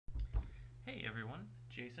Hey everyone,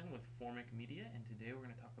 Jason with Formic Media, and today we're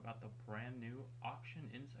going to talk about the brand new Auction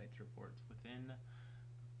Insights reports within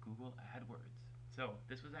Google AdWords. So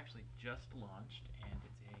this was actually just launched, and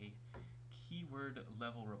it's a keyword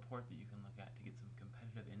level report that you can look at to get some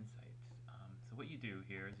competitive insights. So what you do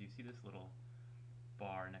here is you see this little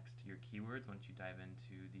bar next to your keywords once you dive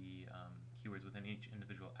into the keywords within each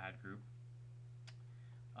individual ad group.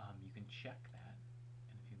 You can check that.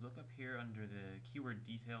 And if you look up here under the keyword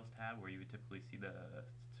details tab where you would typically see the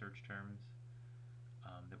search terms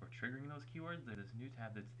that were triggering those keywords, there's this new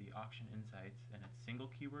tab that's the auction insights, and it's single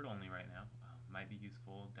keyword only right now. Might be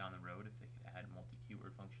useful down the road if they could add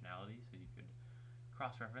multi-keyword functionality so you could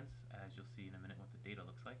cross-reference, as you'll see in a minute what the data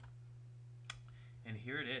looks like. And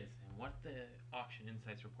here it is. And what the auction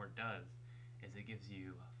insights report does is it gives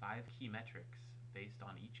you 5 key metrics based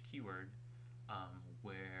on each keyword,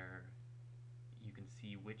 where you can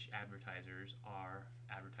see which advertisers are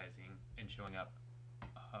advertising and showing up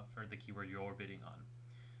for the keyword you're bidding on.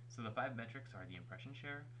 So the 5 metrics are the impression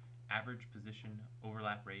share, average position,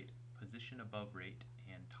 overlap rate, position above rate,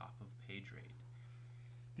 and top of page rate.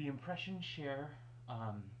 The impression share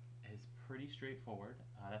is pretty straightforward.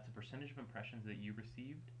 That's a percentage of impressions that you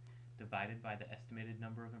received divided by the estimated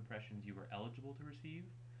number of impressions you were eligible to receive.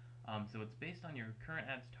 So it's based on your current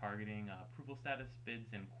ads targeting, approval status,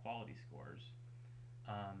 bids, and quality scores.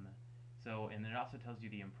 And it also tells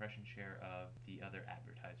you the impression share of the other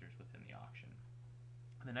advertisers within the auction.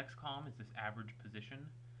 The next column is this average position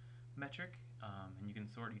metric, and you can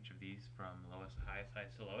sort each of these from lowest to highest,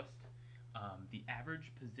 highest to lowest. The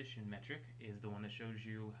average position metric is the one that shows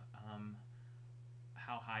you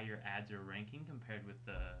how high your ads are ranking compared with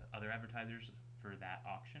the other advertisers for that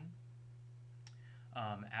auction.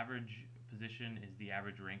 Average position is the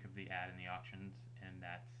average rank of the ad in the auctions, and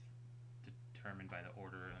that's determined by the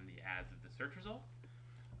order and the ads of the search result.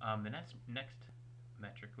 The next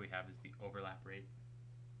metric we have is the overlap rate.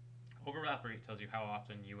 Overlap rate tells you how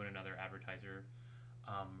often you and another advertiser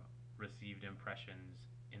received impressions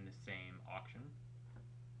in the same auction.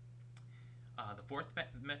 The fourth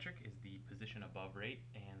metric is the position above rate,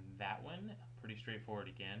 and that one, pretty straightforward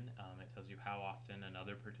again. It tells you how often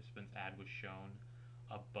another participant's ad was shown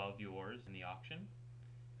above yours in the auction,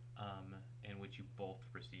 in which you both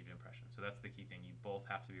received impressions. So that's the key thing. You both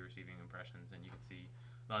have to be receiving impressions, and you can see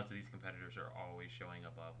lots of these competitors are always showing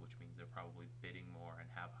above, which means they're probably bidding more and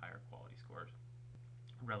have higher quality scores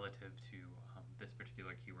relative to this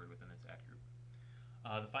particular keyword within this ad group.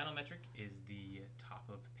 The final metric is the top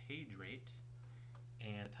of page rate,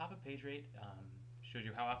 and the top of page rate shows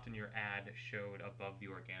you how often your ad showed above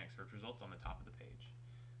the organic search results on the top of the page.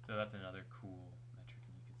 So that's another cool metric,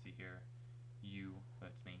 and you can see here,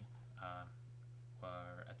 that's me,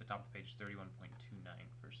 are at the top of the page 31.29%.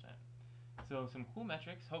 So some cool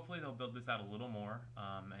metrics. Hopefully they'll build this out a little more,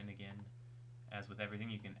 and again, as with everything,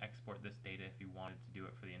 you can export this data if you wanted to do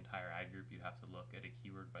it for the entire ad group. You'd have to look at a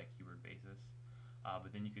keyword by keyword basis.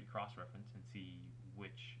 But then you could cross-reference and see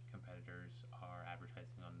which competitors are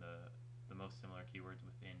advertising on the most similar keywords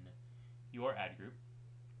within your ad group.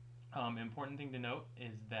 Important thing to note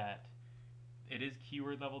is that it is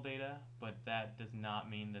keyword level data, but that does not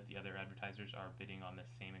mean that the other advertisers are bidding on the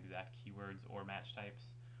same exact keywords or match types,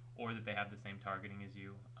 or that they have the same targeting as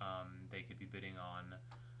you. They could be bidding on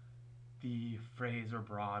the phrase or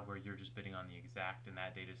broad where you're just bidding on the exact, and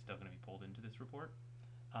that data is still going to be pulled into this report.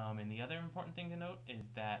 And the other important thing to note is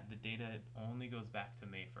that the data only goes back to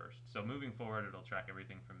May 1st. So moving forward, it'll track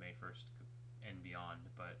everything from May 1st and beyond,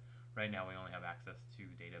 but right now we only have access to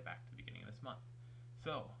data back to the beginning of this month.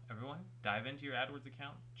 So everyone, dive into your AdWords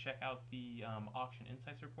account, check out the Auction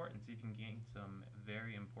Insights report, and see if you can gain some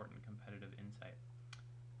very important competitive insight.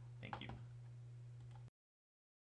 Thank you.